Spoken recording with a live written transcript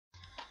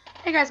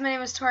Hey guys, my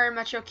name is Tori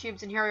Metro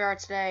Cubes, and here we are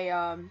today,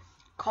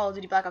 Call of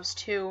Duty Black Ops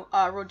 2,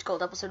 Road to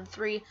Gold Episode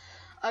 3.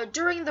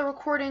 During the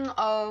recording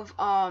of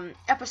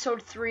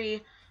Episode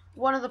 3,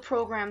 one of the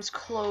programs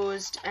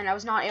closed, and I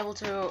was not able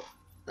to,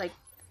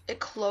 it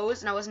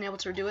closed, and I wasn't able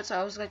to redo it, so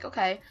I was like,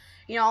 okay,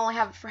 I'll only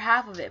have it for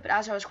half of it, but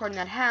as I was recording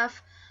that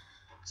half,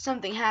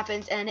 something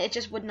happened, and it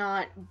just would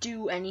not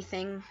do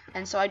anything,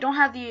 and so I don't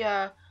have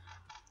the,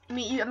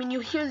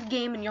 you'll hear the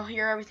game, and you'll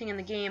hear everything in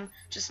the game,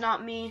 just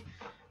not me.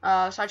 So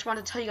I just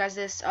wanted to tell you guys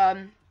this.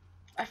 I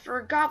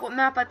forgot what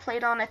map I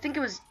played on. I think it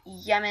was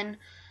Yemen.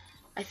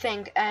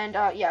 And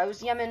yeah, it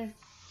was Yemen.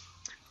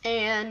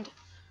 And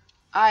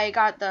I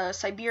got the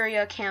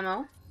Siberia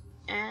camo.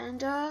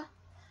 And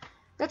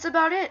that's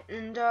about it.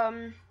 And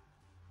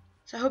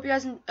so I hope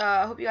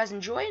you guys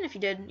enjoy. And if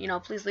you did,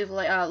 please leave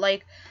a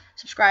like,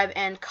 subscribe,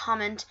 and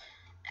comment.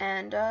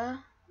 And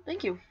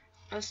thank you.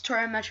 I was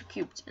Tori Metro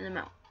Cubed, and I'm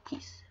out.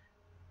 Peace.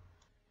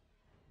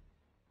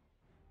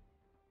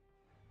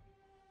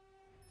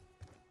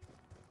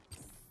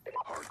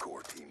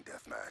 Hardcore team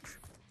deathmatch.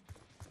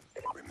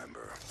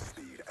 Remember,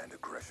 speed and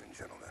aggression,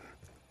 gentlemen.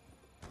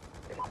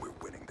 We're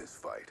winning this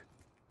fight.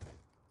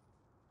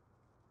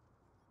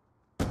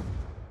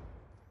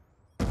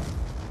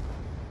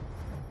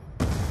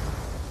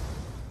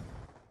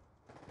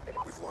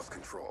 We've lost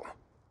control.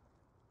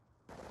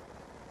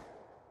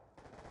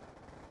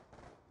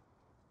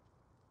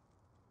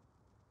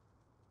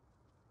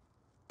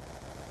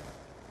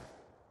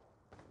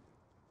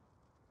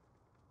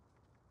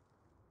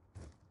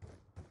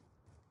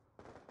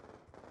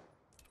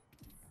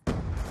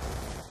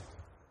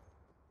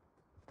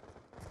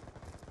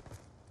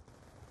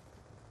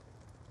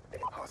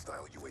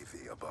 Hostile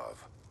UAV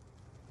above.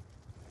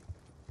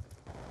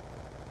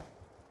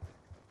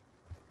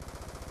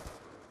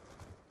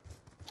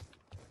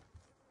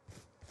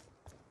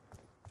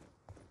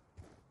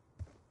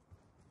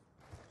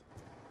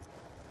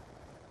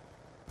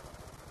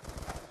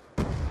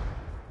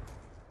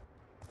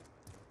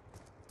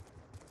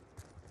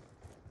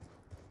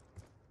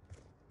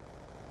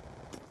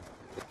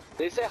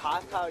 They say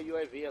hostile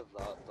UAV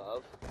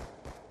above.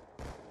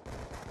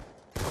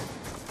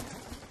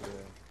 Yeah.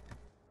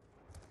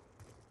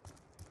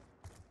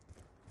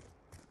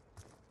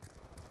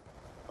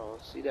 Oh,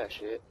 see that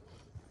shit.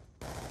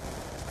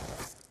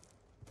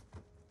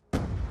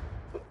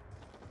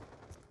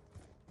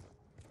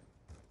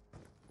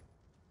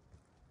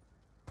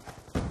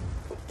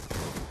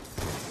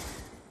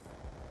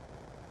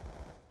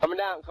 Coming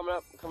down, coming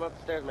up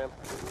the stairs, man.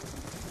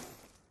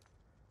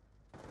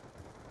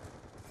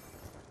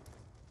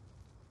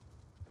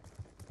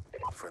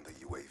 Friendly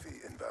UAV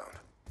inbound.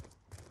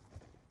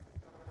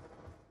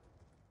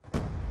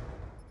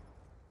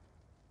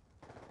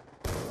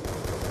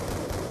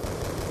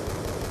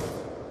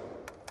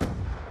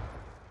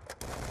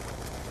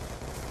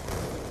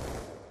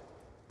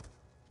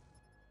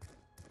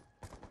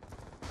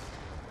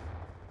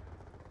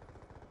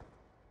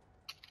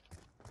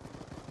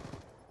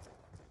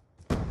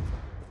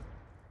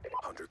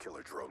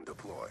 Hunter-killer drone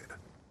deployed.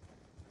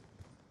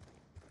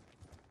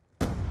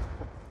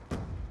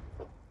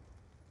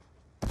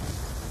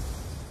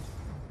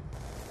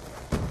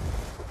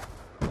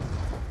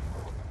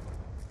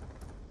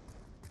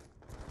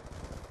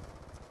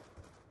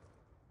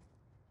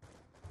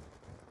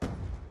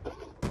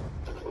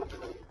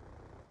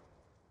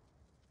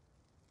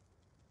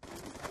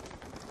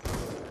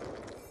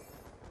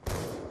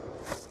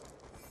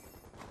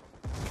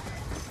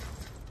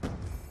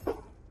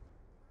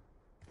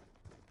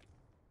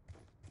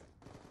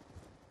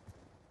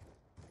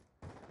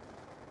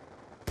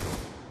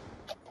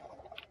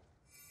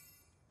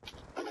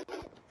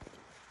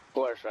 Of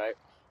course, right?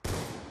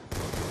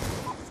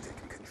 We've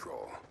taken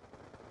control.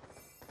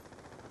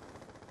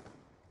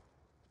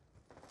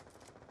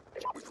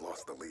 We've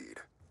lost the lead. We've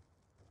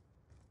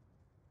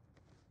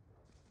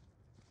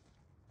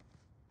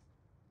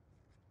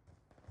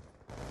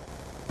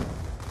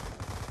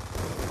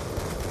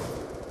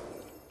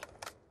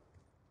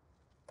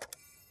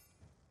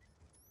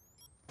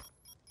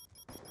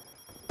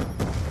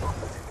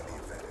taken the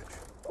advantage.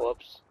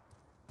 Whoops.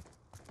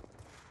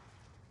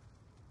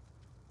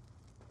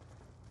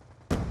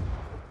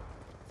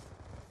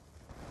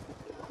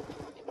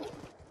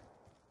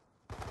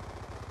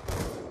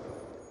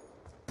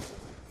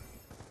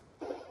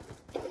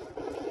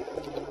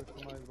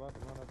 Somebody's about to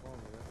run up on me.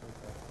 That's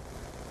okay.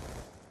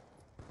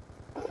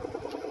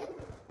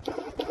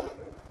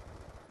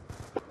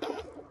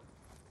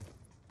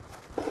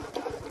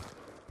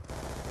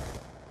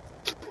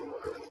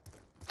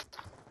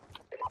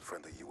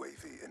 Friendly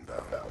UAV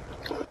inbound.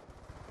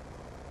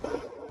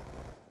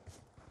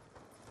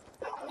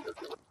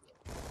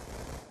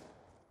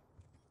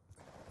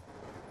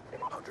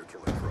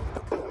 Hunter-killer drone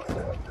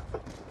deployed.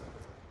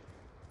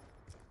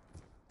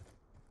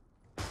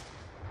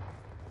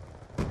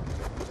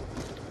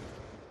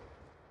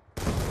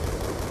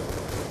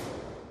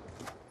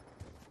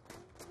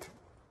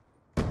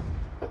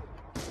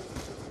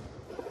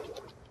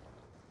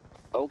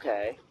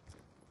 Okay.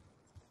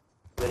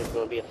 Then if you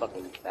wanna be a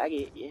fucking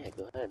faggot, yeah,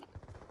 go ahead.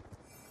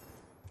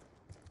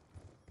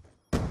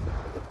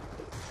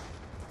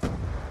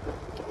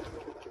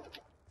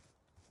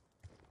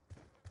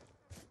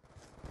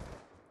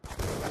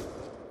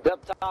 Get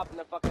up top in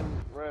the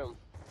fucking room.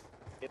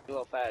 Get a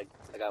little fag,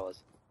 like I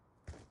was.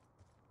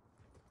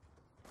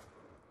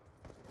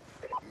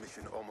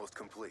 Mission almost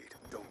complete.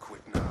 Don't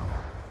quit now.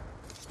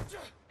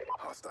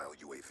 Hostile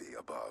UAV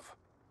above.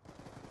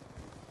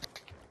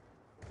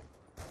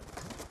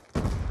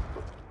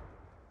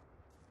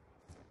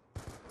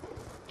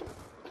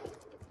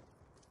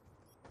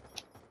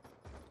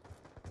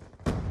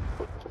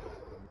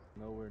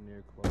 Nowhere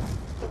near close.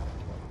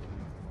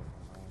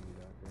 Behind you,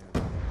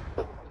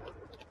 goddamn.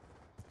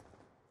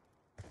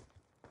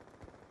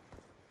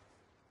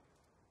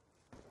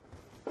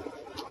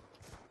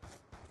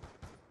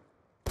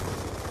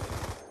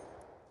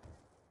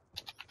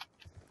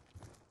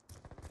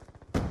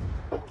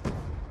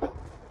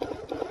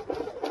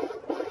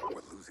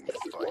 We're losing this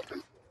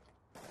fight.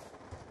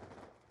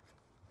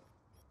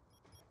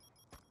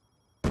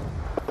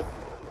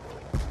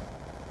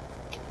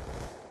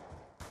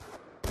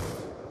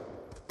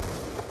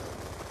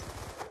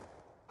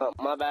 Oh,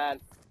 my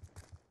bad.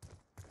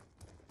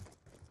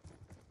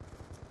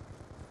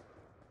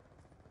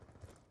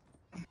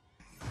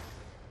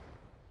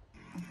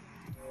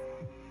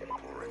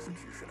 Poor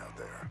execution out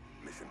there.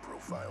 Mission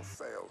profile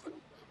failed.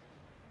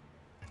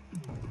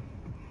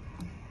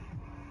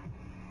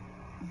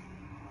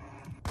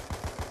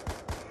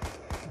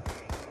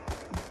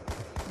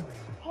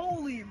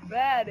 Holy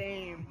bad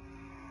aim.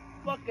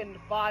 Fucking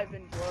 5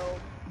 and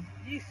 12.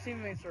 These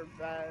teammates are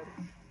bad.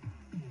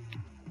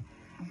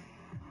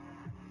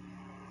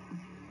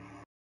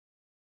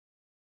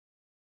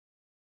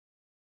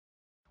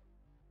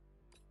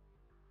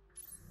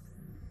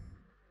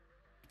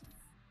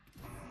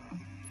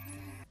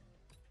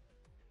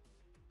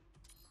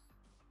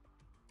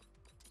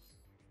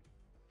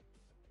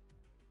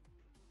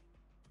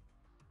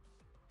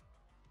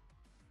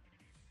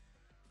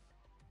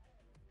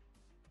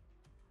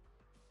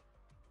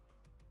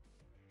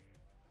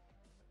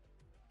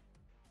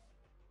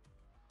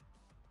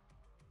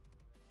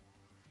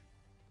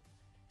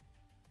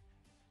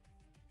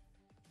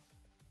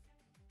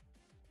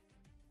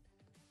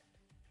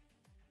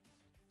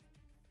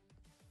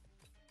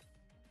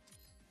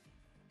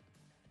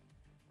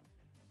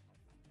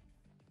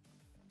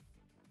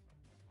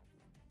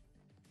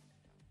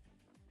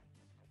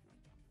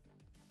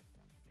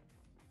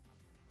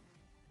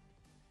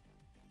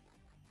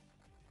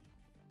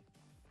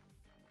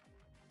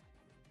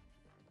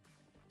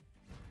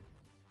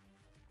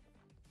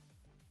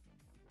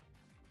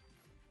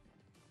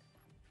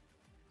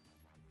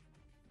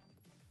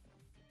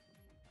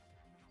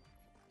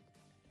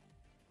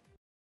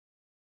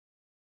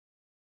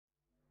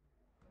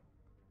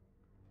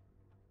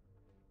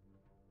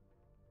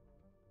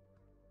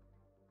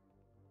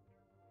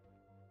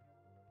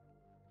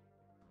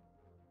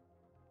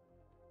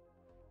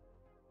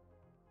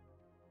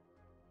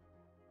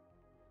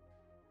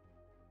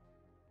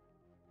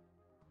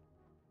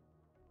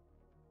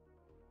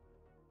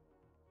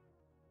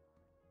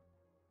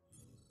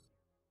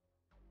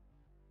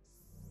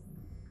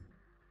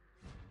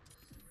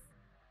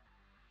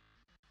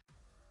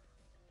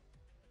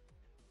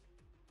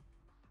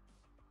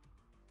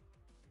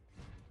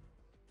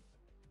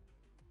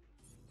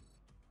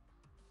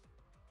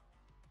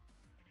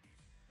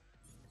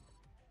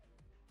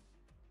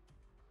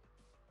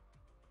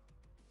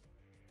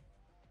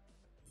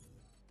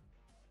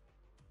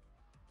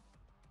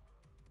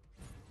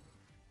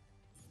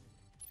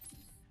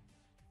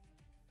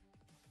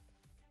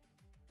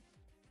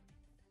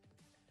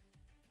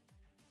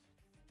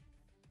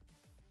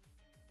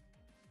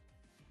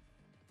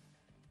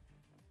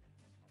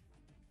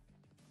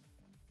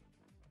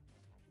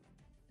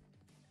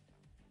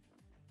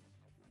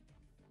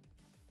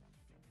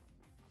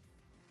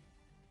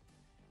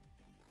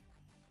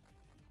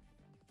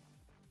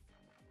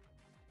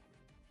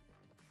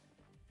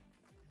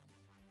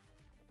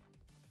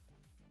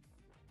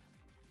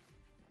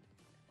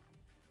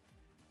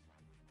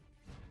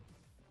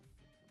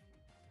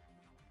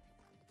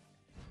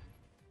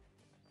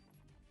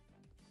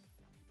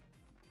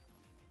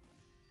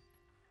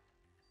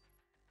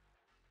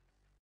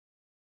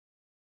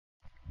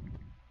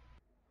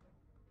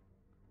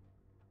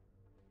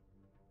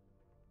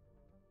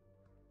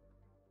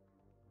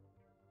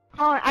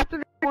 Oh, after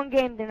the one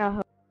game, then I'll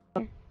hook.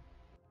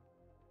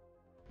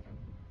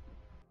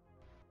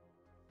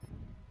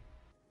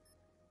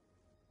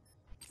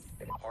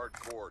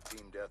 Hardcore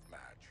team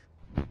deathmatch.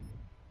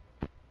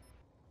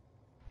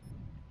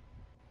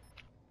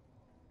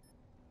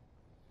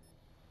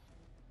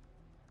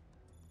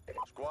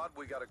 Squad,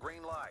 we got a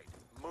green light.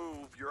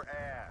 Move your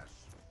ass.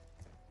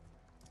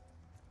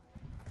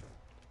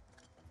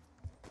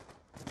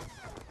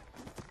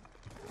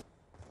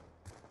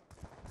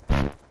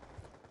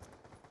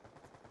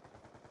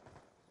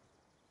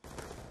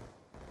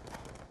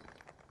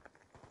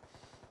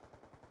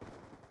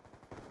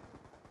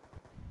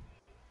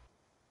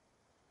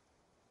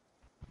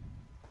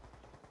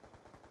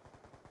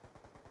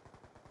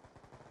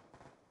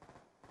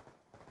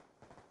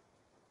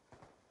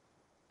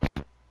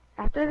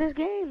 after this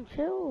game,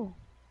 chill.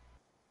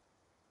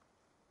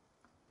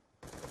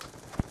 Hey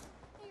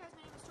guys,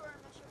 my name is Tori.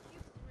 I'm gonna show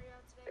cubes in here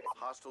today.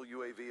 Hostile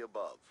UAV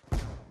above.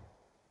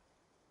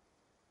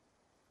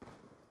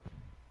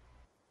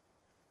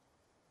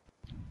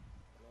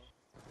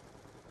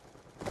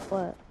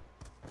 What?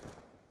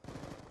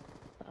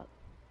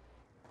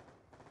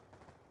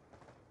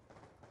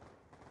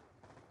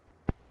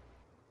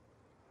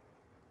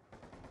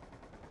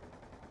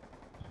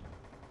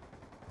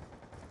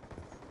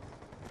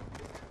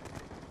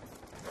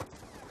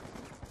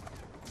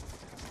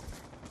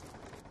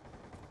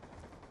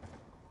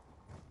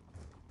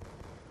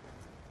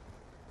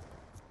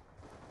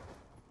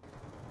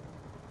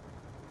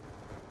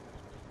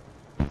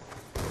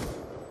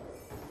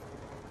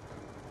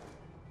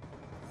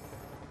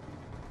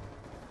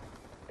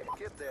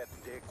 Get that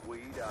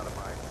dickweed out of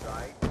my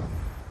sight.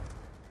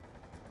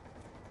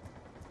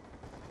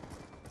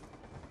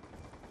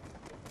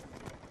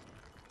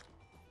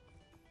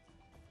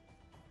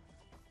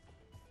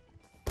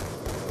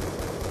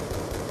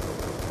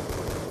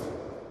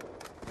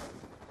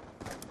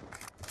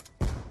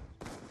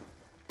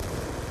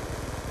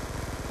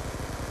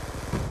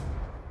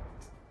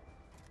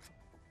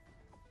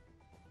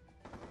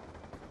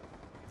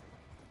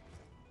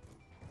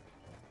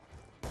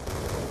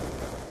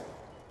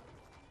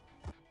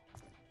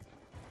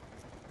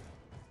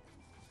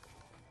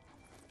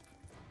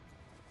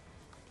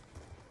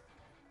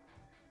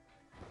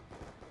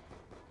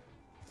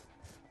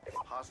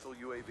 Hostile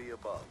UAV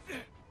above.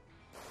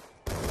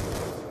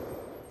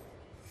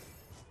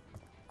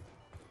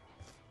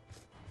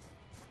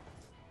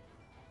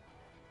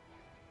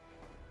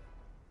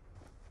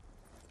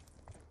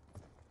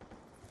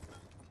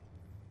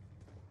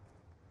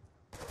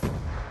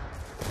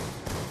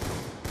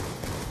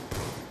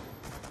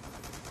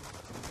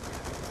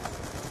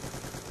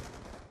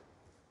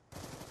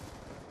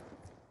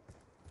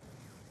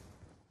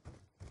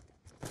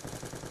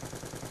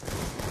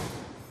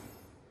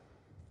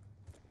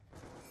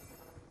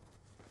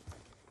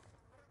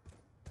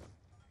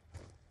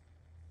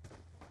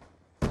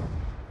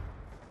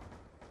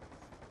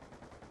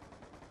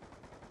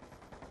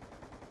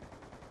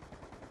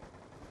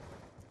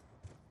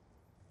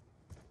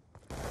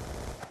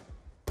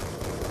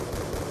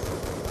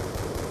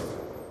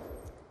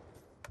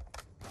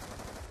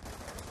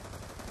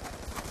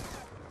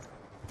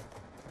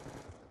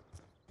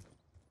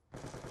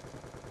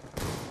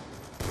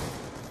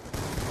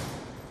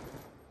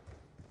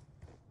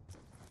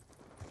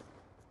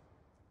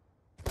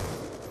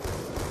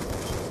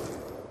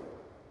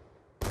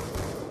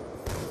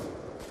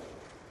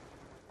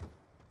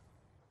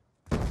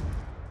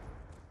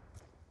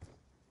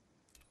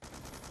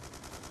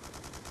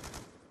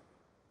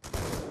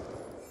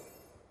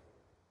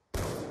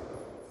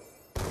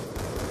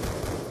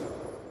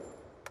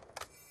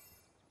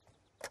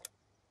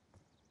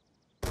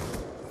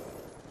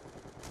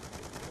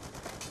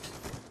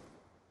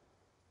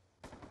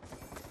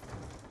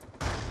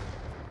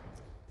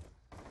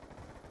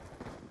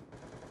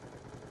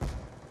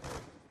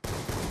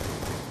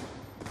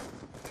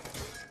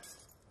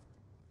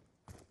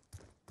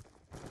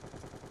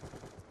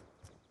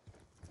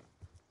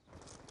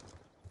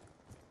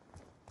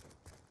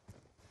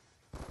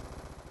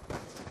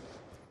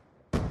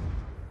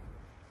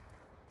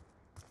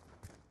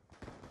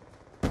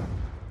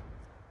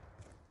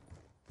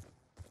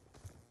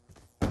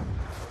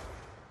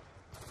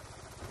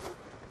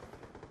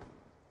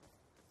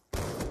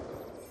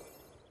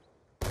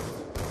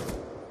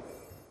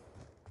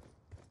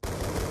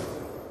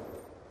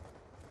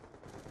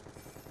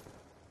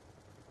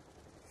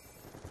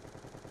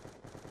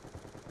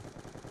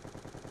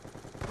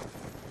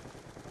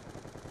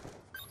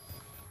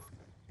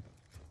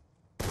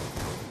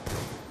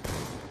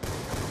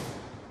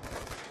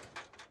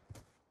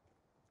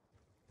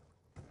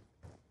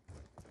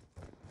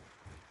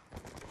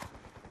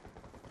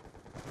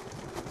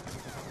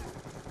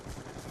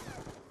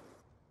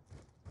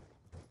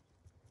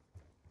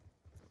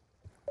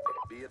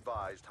 Be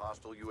advised,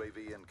 hostile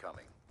UAV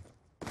incoming.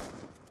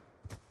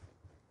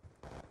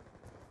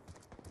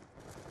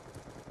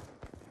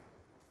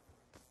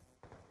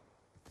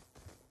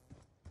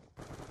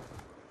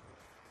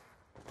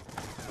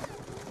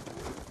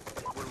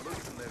 We're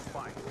losing this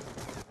fight.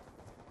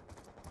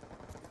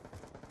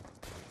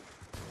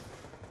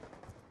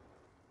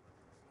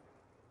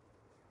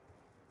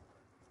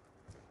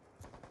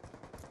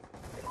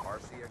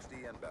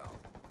 RCXD inbound.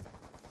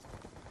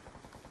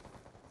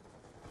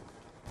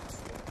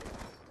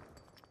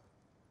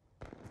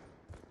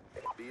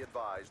 Be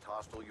advised,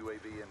 hostile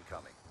UAV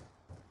incoming.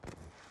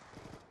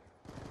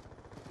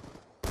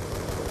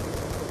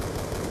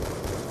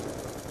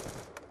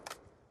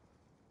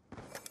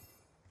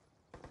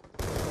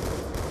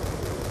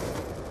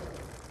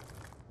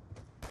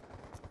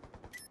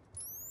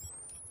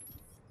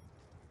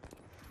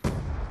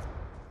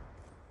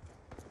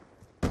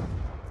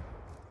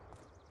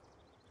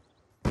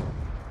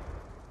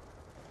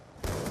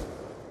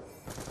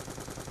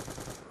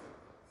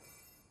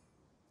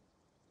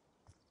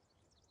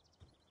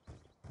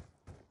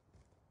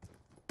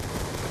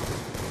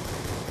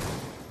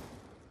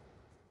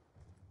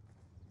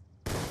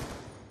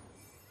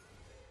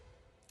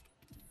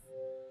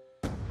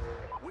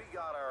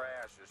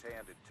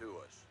 handed to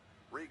us.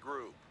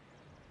 Regroup.